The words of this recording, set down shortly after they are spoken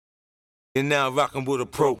You're now rocking with a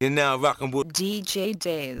pro. You're now rocking with DJ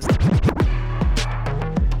Daze.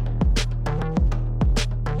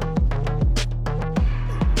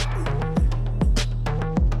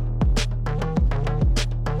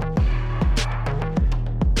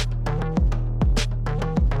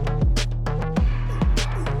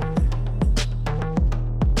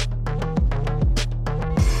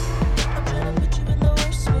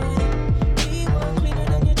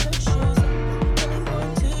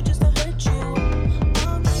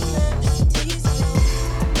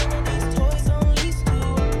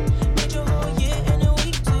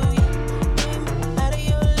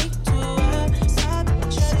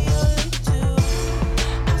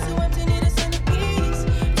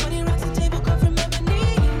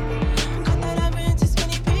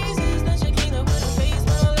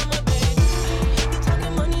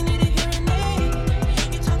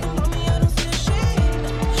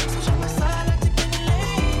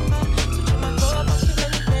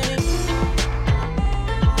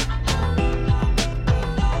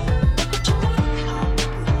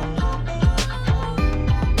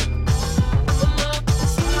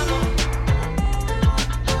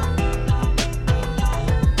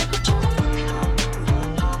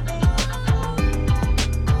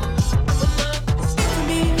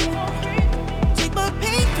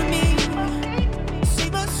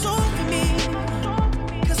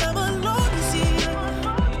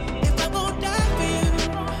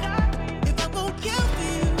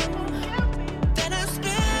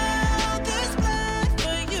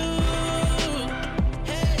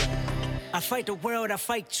 I fight the world, I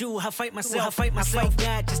fight you, I fight myself, I fight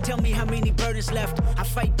God, just tell me how many burdens left. I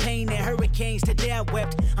fight pain and hurricanes, today I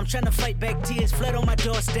wept. I'm trying to fight back tears, flood on my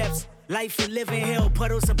doorsteps. Life and living hell,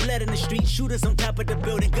 puddles of blood in the street, shooters on top of the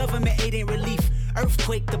building, government aid ain't relief.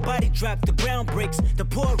 Earthquake, the body drop, the ground breaks, the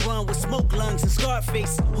poor run with smoke lungs and scarred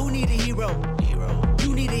face. Who need a hero?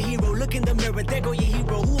 You need a hero, look in the mirror, there go your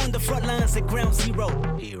hero. Who on the front lines at ground zero?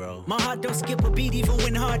 My heart don't skip a beat even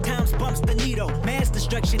when hard times bumps the needle. Mass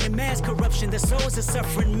destruction and mass corruption, the souls of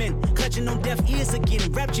suffering men, clutching on deaf ears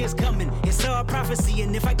again, rapture is coming. It's all prophecy,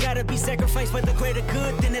 and if I gotta be sacrificed for the greater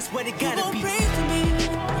good, then that's what it gotta be. Pray for me,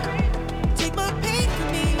 take my pain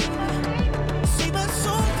for me, save my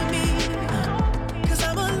soul for me, 'cause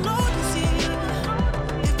I'm alone to see.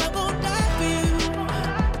 If I'm gon' die for you,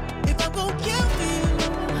 if I'm gon' kill for you,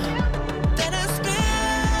 then I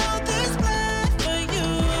spill this blood for you.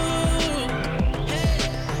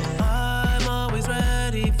 I'm always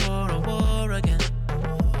ready for a war again,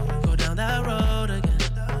 go down that road again,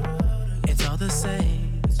 it's all the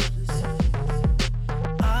same.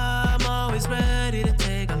 I'm always ready to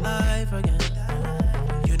take a life again,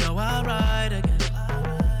 you know I'll ride again,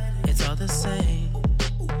 it's all the same.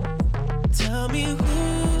 Tell me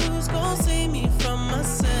who's gonna save me from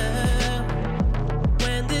myself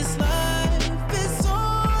when this life is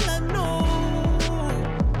all I know.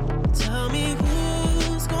 Tell me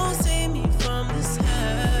who's gonna save me from this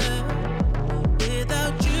hell.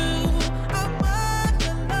 Without you, I'm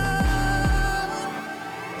alone.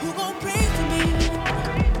 Who gon' pray for me,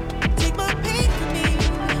 take my pain for me,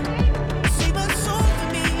 save my soul for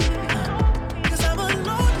me, 'cause I'm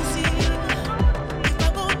alone to see. If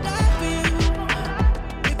I'm gon' die for you,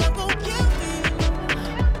 if I'm gon' kill for you,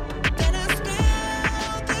 then I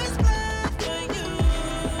spill this blood for you.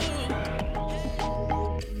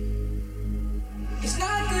 It's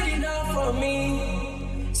not good enough for me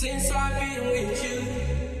since I've been with you.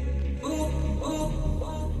 Ooh, ooh,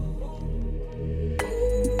 ooh.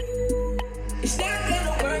 It's not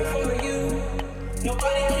gonna work for you.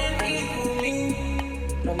 Nobody can equal me.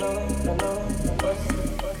 No, no, no, no, no.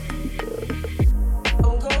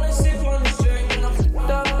 I'm gonna sip on this drink and I'm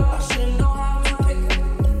f***ed up. I should know how to pick it.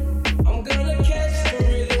 I'm gonna catch the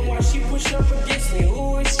rhythm while she push up against me.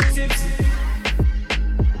 Ooh, it's tipsy.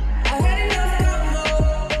 I had enough combo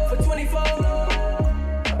for 24.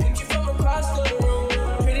 I picked you from across the room.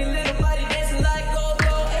 Pretty little body dancing like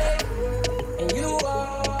go-go, hey. And you are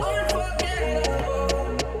unforgettable.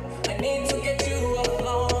 I need to get you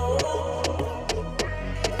alone.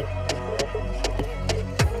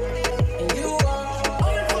 And you are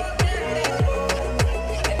unforgettable.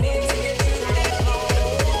 I need to get you alone.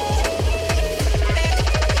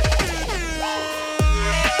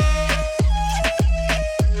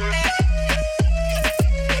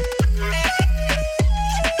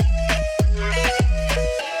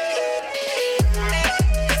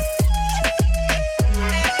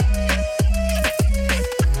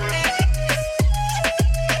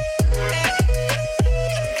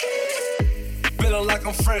 feeling like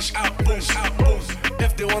I'm fresh out booze.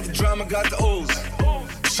 If they want the drama, got the ooze.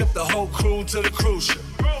 Ship the whole crew to the cruise ship.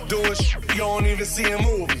 Doing shit you don't even see in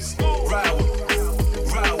movies. Ride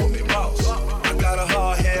with me, boss. I got a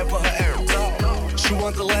hard head for her errands. She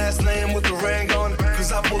want the last name with the ring on it.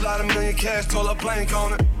 Cause I pulled out $1 million cash, told her blank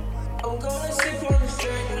on it. I'm gonna sip on the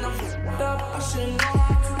straight when I'm f***ed up. I shouldn't know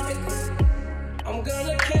how to fix it. I'm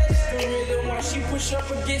gonna catch the rhythm while she push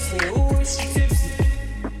up against me. Ooh, is she tipsy?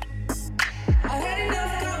 I had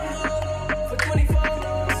enough convo for 24.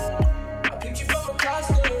 I picked you from across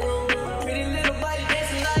the room. Pretty little body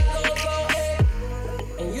dancing like go-go, hey.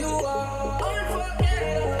 And you are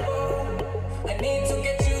unforgettable. I need to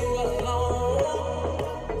get you alone.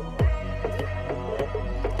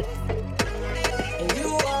 And you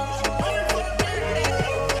are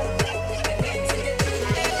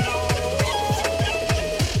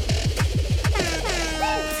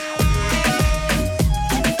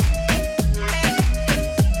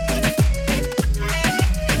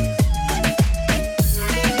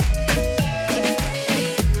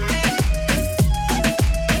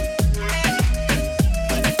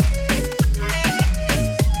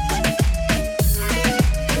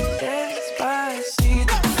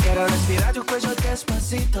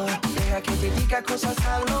despacito, deja que te diga cosas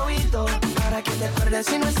al oído, para que te acuerdes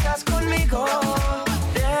si no estás conmigo.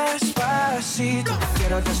 Despacito,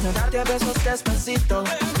 quiero desnudarte a besos despacito,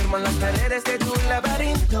 firmo en las paredes de tu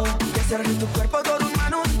laberinto, y hacer de tu cuerpo todo un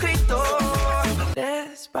manuscrito.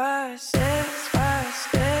 Despacito,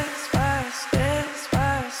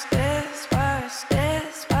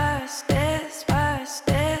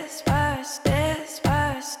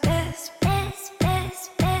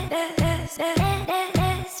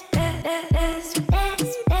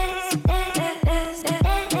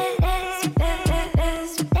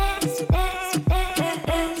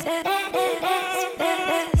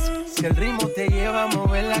 Si el ritmo te lleva a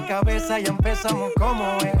mover la cabeza, ya empezamos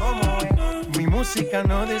como es. Mi música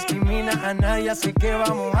no discrimina a nadie, así que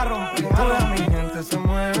vamos a romper. Toda mi gente se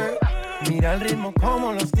mueve, mira el ritmo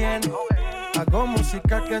como los tiene. Hago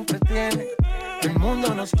música que entretiene. El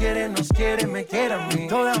mundo nos quiere, me quiere a mí.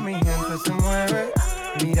 Toda mi gente se mueve,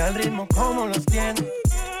 mira el ritmo como los tiene.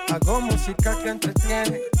 Hago música que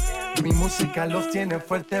entretiene. Mi música los tiene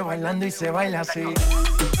fuerte bailando y se baila así.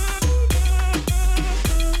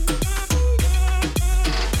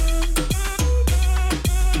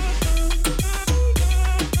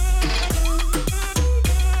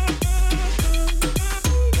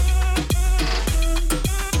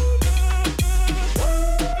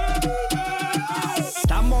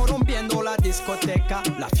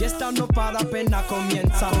 La fiesta no para, apenas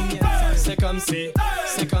comienza. C'est comme si,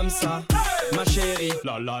 c'est comme ça, ma chérie.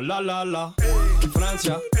 La la la la la.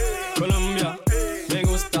 Francia, Colombia, me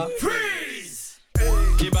gusta. Freeze.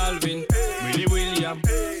 Y Balvin, Willy William,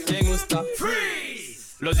 me gusta.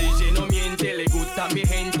 Freeze. Los DJ no mienten, le gusta a mi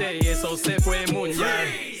gente y eso se fue muy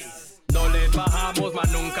bien. No le bajamos,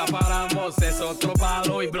 mas nunca paramos, es otro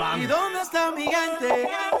palo y blanco. ¿Y dónde está mi gente?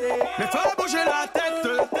 Me fue a bouger la tête.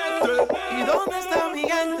 ¿Y dónde está mi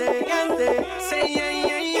gente? Say yeah,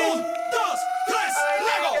 yeah, yeah. 1, 2, 3,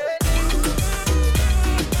 Lego.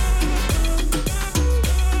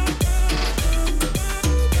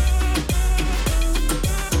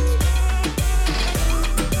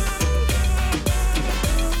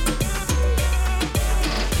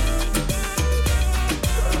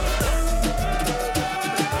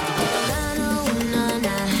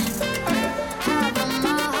 Havana,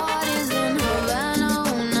 my heart is in Havana.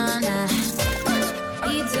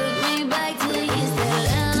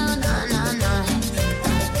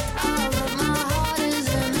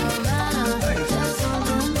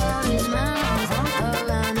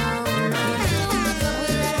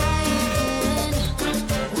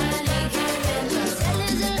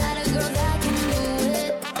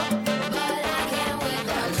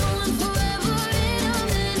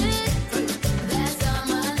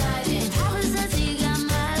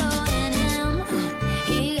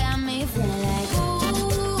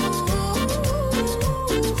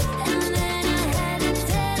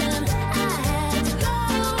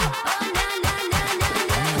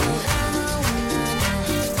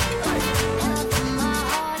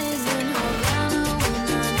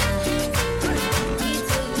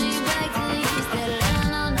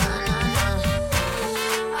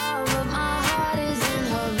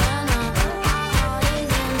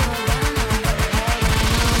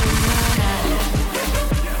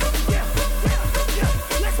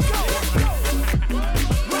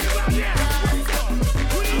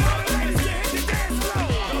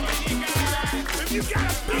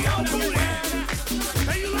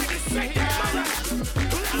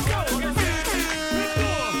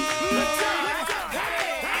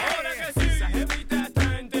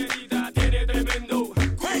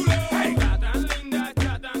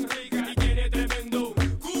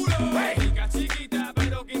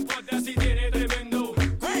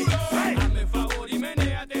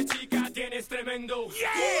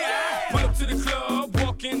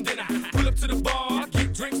 I pull up to the bar,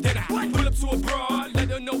 get drinks, then I pull up to a broad, let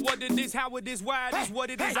her know what it is, how it is, why it is, what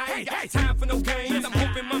it is. I ain't got time for no games. I'm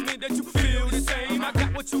hoping, my man, that you feel the same. I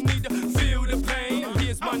got what you need to feel the pain.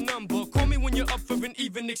 Here's my number. Call me when you're up for an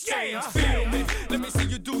even exchange. Feel me. Let me see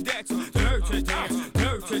you do that. Dirty dance,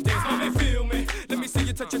 dirty dance. Let me feel me. Let me see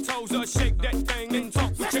you touch your toes or shake that thing and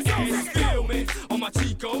talk with your ass. Feel me. All my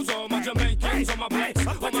Chicos, all my Jamaicans, all my blacks,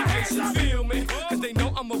 all my Haitians. Feel me. Cause they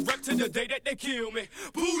know I'm a wreck to the day that they kill me.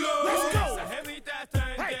 Pulo. Let's go. Esa jevita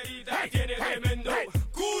tan querida tiene tremendo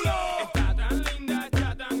culo. Está tan linda,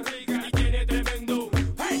 está tan rica y tiene tremendo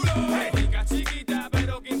culo. Rica chiquita,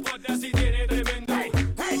 pero que importa si tiene tremendo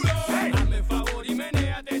culo. Hazme favor y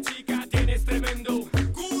menéate, chica, tienes tremendo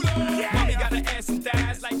culo. Mommy got an ass and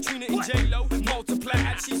thighs like Trina and J-Lo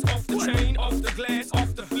multiplied. She's off the chain, off the glass,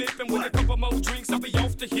 off the flip, and with a couple more drinks, I'll be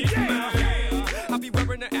off the hit. I'll be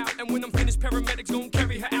wearing her out, and when I'm finished, paramedics gon'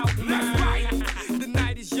 carry her out. The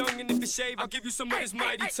night is young, and if you shave, I'll give you some of this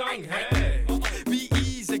mighty tongue. Hey, be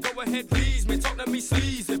easy, go ahead, please, man, talk to me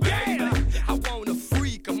sleazy, baby. I want a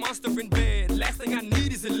freak, a monster in bed. Last thing I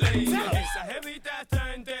need is a lady. Esa jevita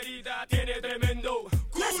está enterita, tiene tremendo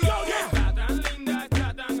culo. Está tan linda,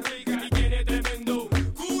 está tan rica y tiene tremendo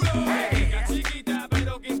culo. Rica chiquita,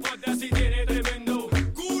 pero que importa si tiene tremendo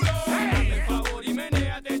culo. Hazme favor y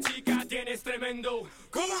menéate, chica, tienes tremendo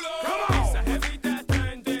culo. Esa jevita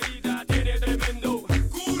está enterita, tiene tremendo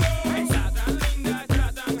culo. Está tan linda,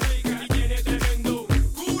 está tan rica y tiene tremendo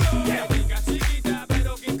culo. Rica chiquita,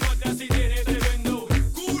 pero que importa si tiene tremendo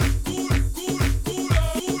culo, culo, culo, culo,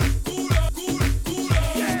 culo, culo,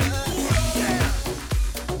 culo.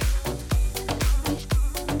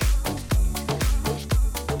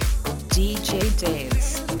 DJ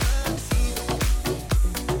Daze.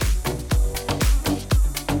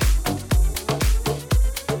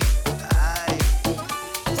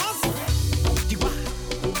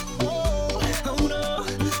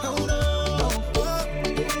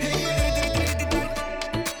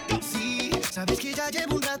 Sí, sabes que ya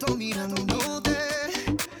llevo un rato mirándote.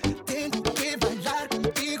 Tengo que bailar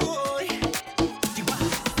contigo hoy.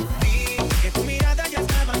 Vi que tu mirada ya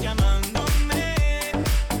estaba llamándome.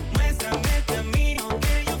 Muéstrame el camino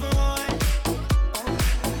que yo voy.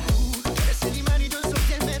 Tú eres el imán y yo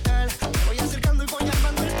soy el metal. Me voy acercando y voy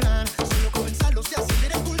armando el plan. Solo comenzarlo se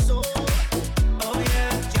acelera el pulso. Oh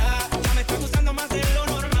yeah, ya me está gustando más de lo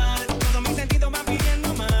normal. Todos mis sentidos van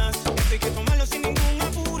pidiendo más. Esto hay que tomarlo sin ningún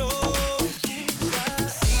apuro.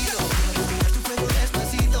 Despacito, quiero respirar tu cuello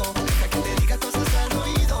despacito. Deja que te diga cosas al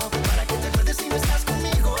oído, para que te acuerdes si no estás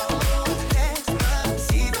conmigo.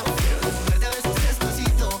 Despacito, quiero desnudarte a besos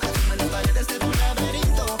despacito. Firma las paredes de un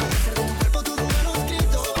laberinto, hacer de tu cuerpo todo un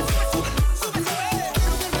manuscrito. Sube,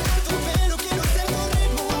 quiero desnudar tu pelo, quiero ser tu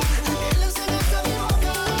ritmo. Que le enseñes a mi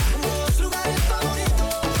boca tus lugares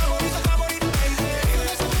favoritos. Favorito, baby.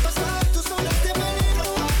 Déjame sobrepasar tus zonas de peligro,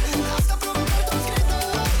 hasta provocar tus gritos.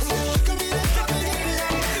 Que olvides tu apellido.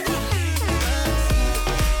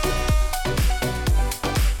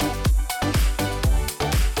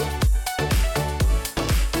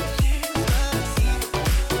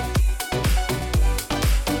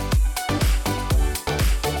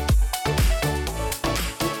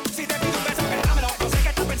 Si te pido un beso, dámelo. Yo sé que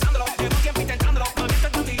estás pensándolo. Llevo tiempo intentándolo. No me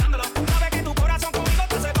estoy contigándolo. Sabe que tu corazón conmigo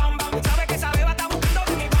te hace bam bam. Sabe que esa beba está buscando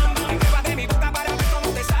de mi bam bam. Prueba de mi boca para ver cómo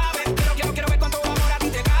te sabe. Quiero ver cuánto amor a ti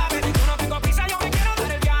te cabe. Yo no tengo prisa, yo me quiero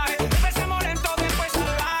dar el viaje. Empecemos lento, después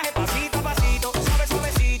salvaje. Pasito a pasito,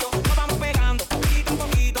 suavecito. Nos vamos pegando, poquito a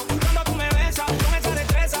poquito. Cuando tú me besas, con esa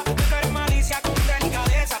destreza. Tú eres malicia con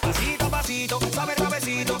delicadeza. Pasito a pasito,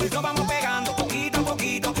 suavecito. Nos vamos pegando, poquito a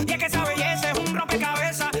poquito. Y es que esa belleza es un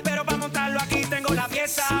rompecabezas. Pero para montarlo aquí tengo la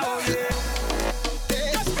pieza. Oye.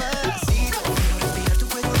 Despacito, quiero respirar tu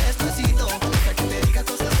cuello despacito. Deja que te diga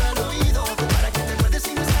cosas al oído, para que te acuerdes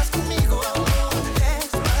si no estás conmigo.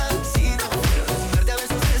 Despacito, quiero desnudarte a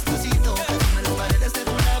besos despacito. Firma las paredes de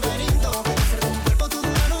un laberinto, hacer de tu cuerpo todo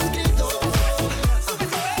un manuscrito. Sube,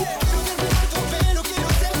 quiero desnudar tu pelo, quiero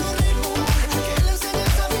ser tu ritmo. Que le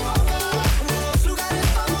enseñes a mi boca tus lugares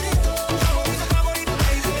favoritos. Favorito,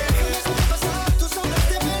 baby. Déjame sobrepasar tus zonas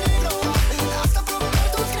de peligro, hasta provocar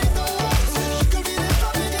tus gritos. Que olvides tu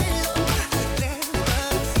apellido.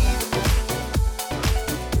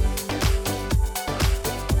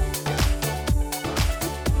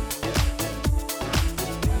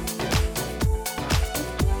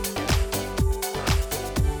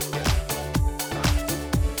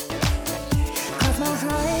 Cross my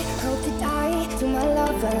heart, hope to die. To my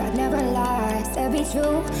lover, I'd never lie. Said be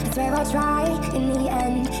true. I swear I'll try. In the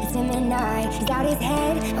end, it's him and I. He's out his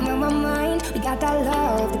head, I'm on my mind. We got that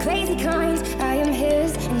love, the crazy kind. I am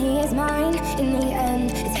his and he is mine. In the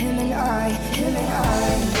end, it's him and I. Him and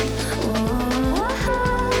I.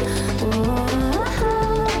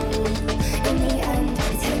 In the end,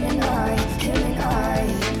 it's him and I. Him and I.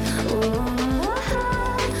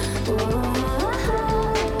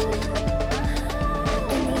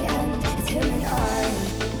 In the end, it's him and I.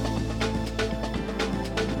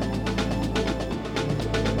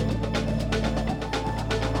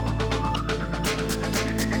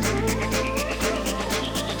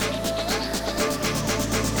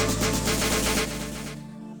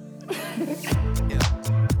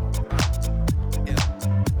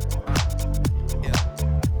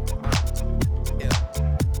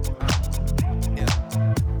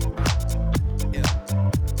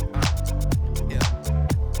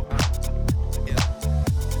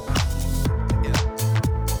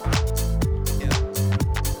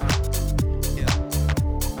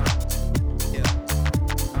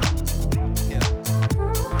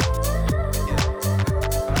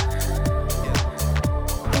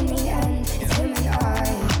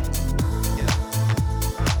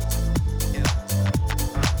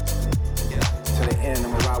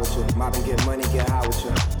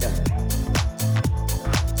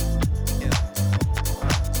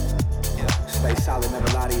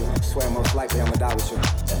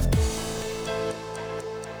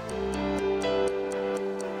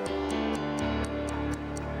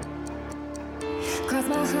 Cross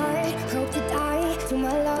my heart, hope to die. To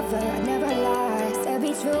my lover, I never lie. Said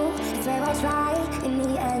be true, I swear I'll try. In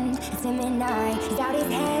the end, it's him and I. He's out his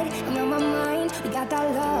head, I'm on my mind. We got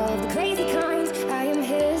that love, the crazy kind. I am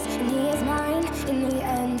his, and he is mine. In the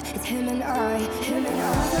end, it's him and I. Him and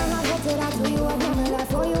I. Cross my heart, till I do you, I'd never lie.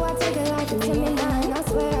 For you, I take a life. It's him and I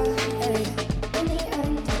swear. Hey. In the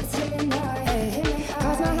end, it's him and I. Hey.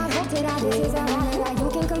 Cross my heart, hope till I do you, I'd never lie. You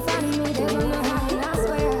can confide in me, there's no hiding, I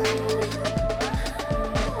swear.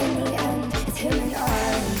 Him and I.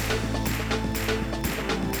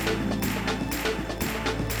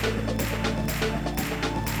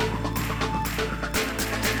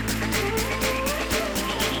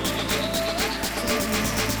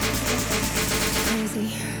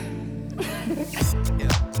 Crazy.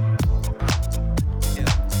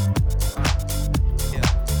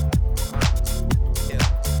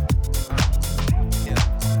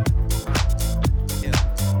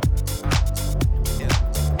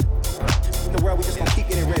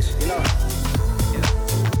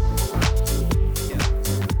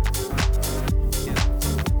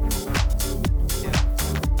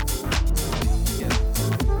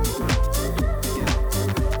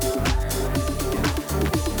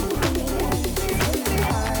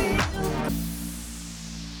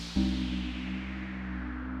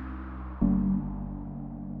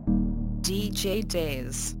 DJ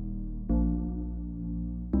Daze.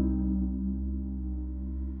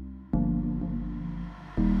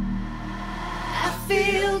 I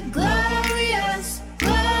feel glorious,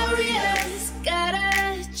 glorious. Got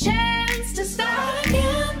a chance to start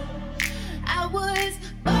again. I was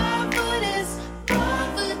born for this,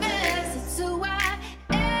 born for this. It's who I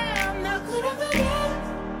am. How could I forget?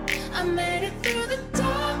 I made it through the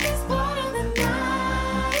darkest part of the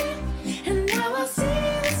night, and now I see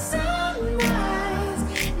the sunrise.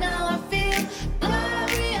 Now I feel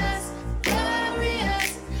glorious,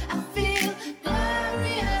 glorious. I feel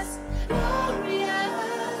glorious,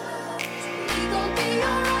 glorious.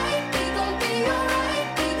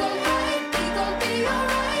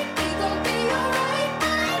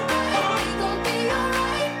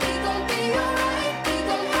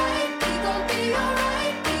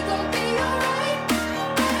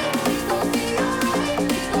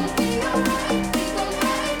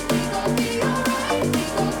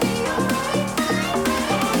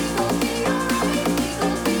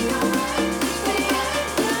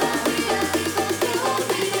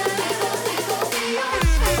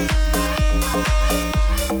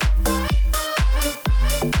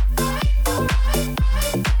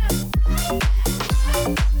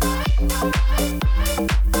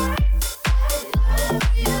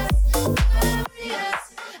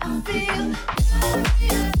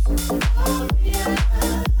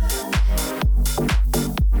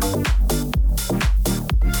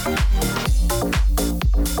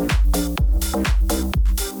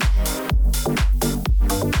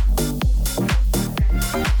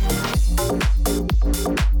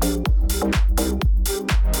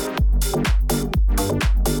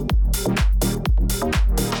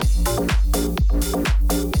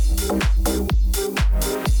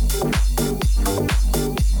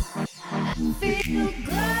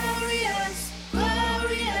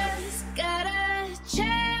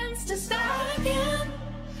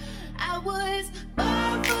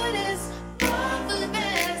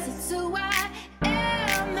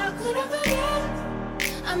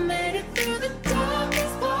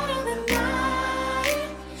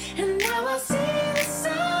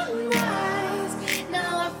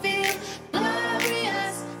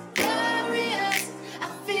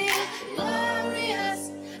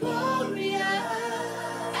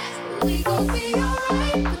 We gon' be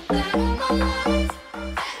alright, put that on my life.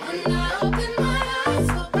 When I open my eyes,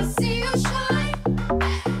 hope I see you shine.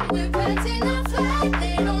 We're planting our flag,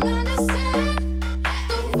 they don't understand.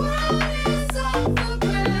 The world is up for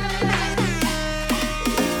grabs.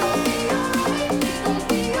 We gon' be alright, we gon'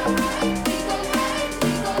 be alright. We gon' ride,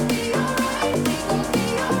 we gon' be alright. We gon' be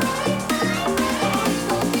alright. We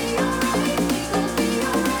gon' be alright, we gon' be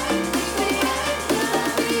alright. We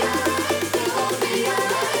gon' be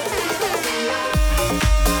alright, we gon' be alright.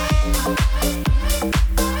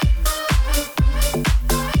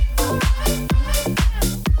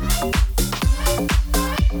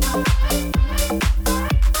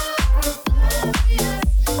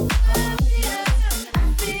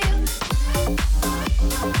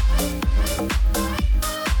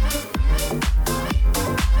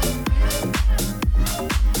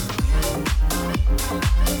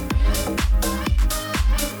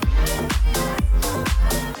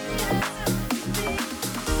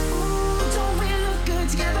 Don't we look good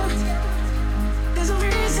together? There's a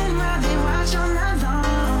reason why they watch all night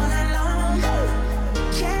long.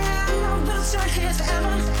 Yeah, I know we'll turn heads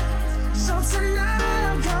forever. So tonight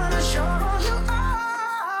I'm gonna show you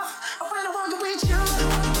all. When I walk with you, I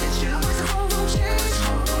watch the whole room change.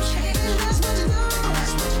 And that's what you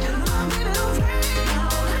do. I'm giving no play.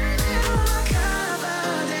 All my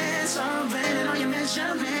confidence, I'm blaming on your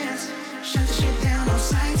measurements. Shut the shit down on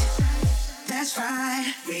sight. That's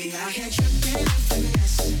right. We out here tripping and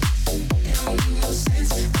finesse. It don't make no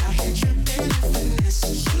sense. Out here tripping and finesse.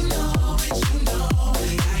 You know it, you know. We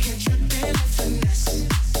out here tripping and finesse.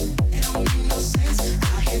 It don't make no sense.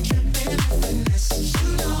 Out here tripping and finesse. You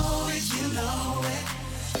know it, you know it.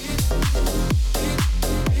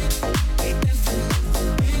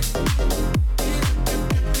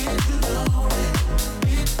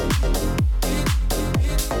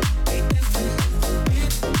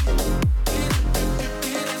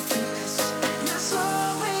 Now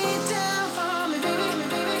slow it down for me,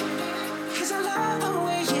 baby. 'Cause I love the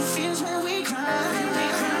way it feels when we cry.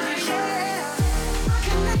 Yeah. Our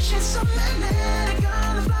connection's so magnetic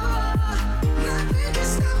on the floor. Nothing can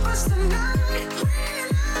stop us tonight. When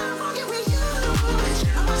I walk it with you, I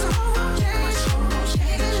watch the whole world change.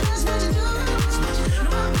 And that's what you do.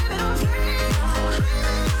 No, I'm giving no play.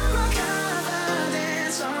 My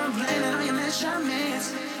confidence, so I'm blaming on your measurements.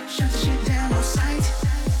 Shut the shit down on sight.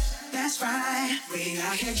 That's right. We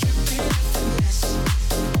out here tripping and finesse.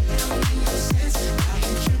 It don't make no sense. Out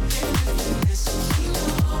here tripping and finesse. You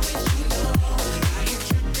know it, you know. We out here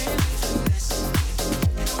tripping and finesse.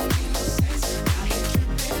 It don't make no sense. Out here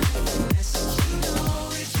tripping and finesse. You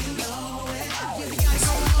know it, you know it. Yeah, we got it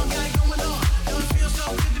going on, got it going on. Don't it feel so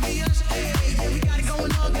good to be us? Hey, yeah, we got it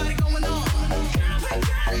going on, got it going on. Girl, we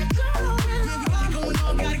got it going. Yeah, we got it going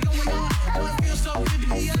on, got it going on. Don't it feel so good to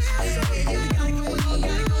be us? Hey, yeah, we got it going on,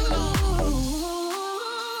 got it going on.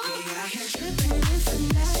 We out here tripping and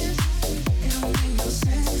finesse. It don't make no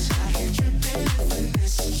sense. Out here tripping and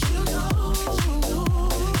finesse. You know, you know.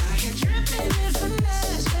 Out here tripping and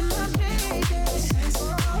finesse. And my baby.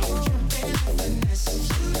 Out here tripping and finesse.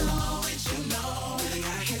 You know it, you know. We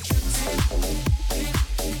out here tripping.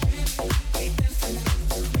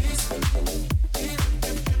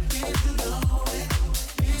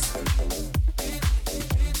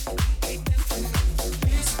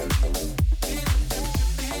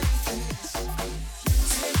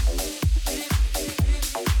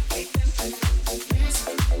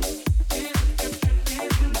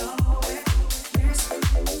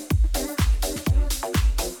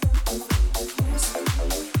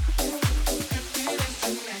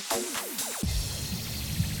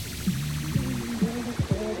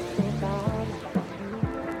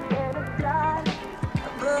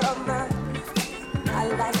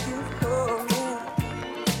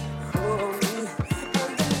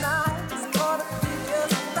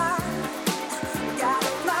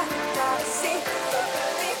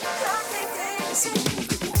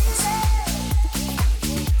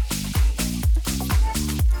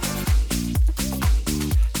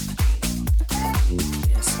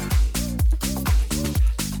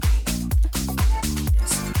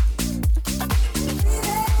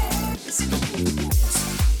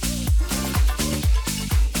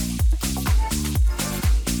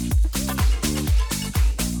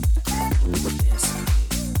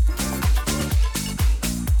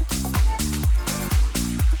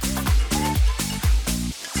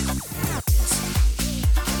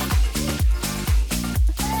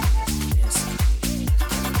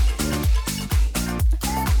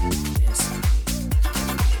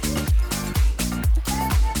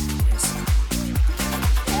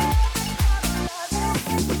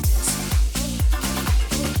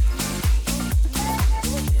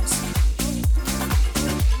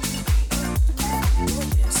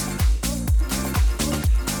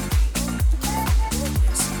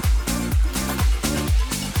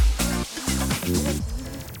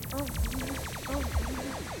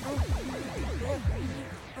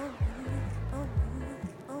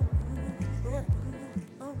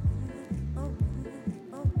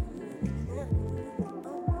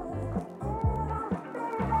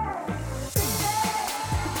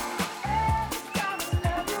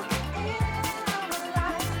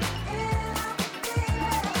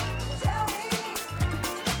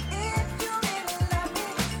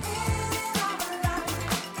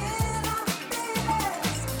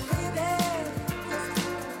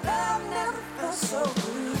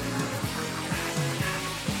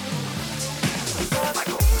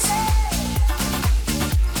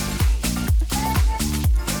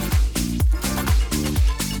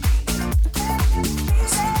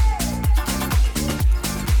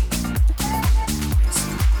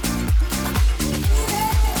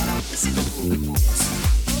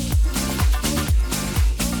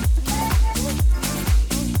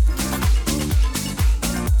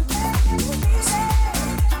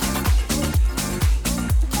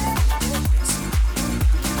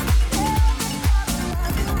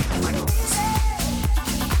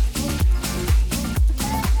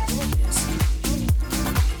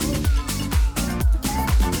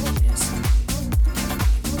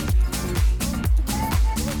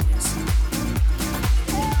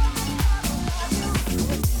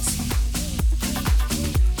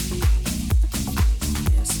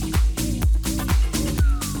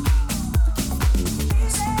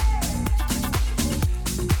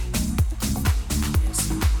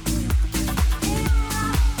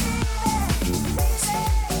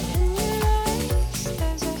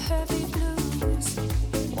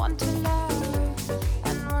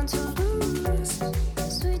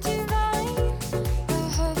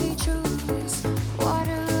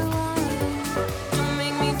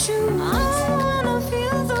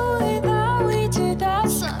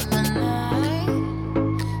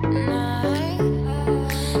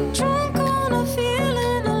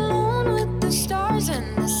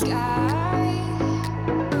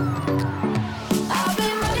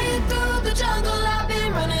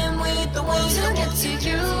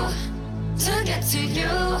 get to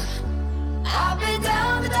you. I've been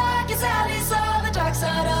down the darkest alleys, saw the dark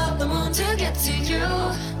side of the moon to get to you,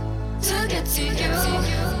 to get to you.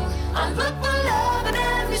 I look for love and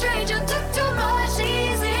every stranger took too much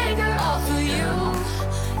easy anger off of you,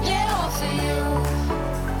 yeah, off of you.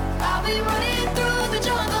 I'll be running through the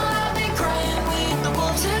jungle, I'll be crying with the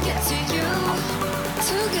wolves to get to you,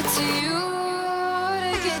 to get to you,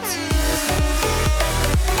 to get to you.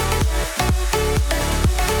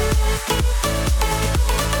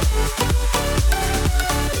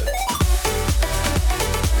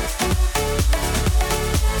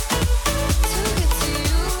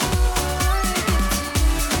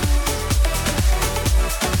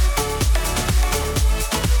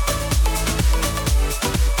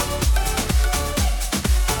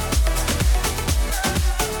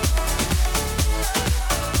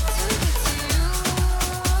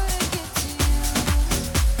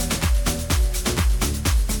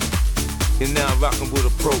 You're now rockin' with a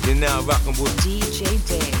pro. You're now rockin' with DJ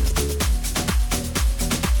Daze.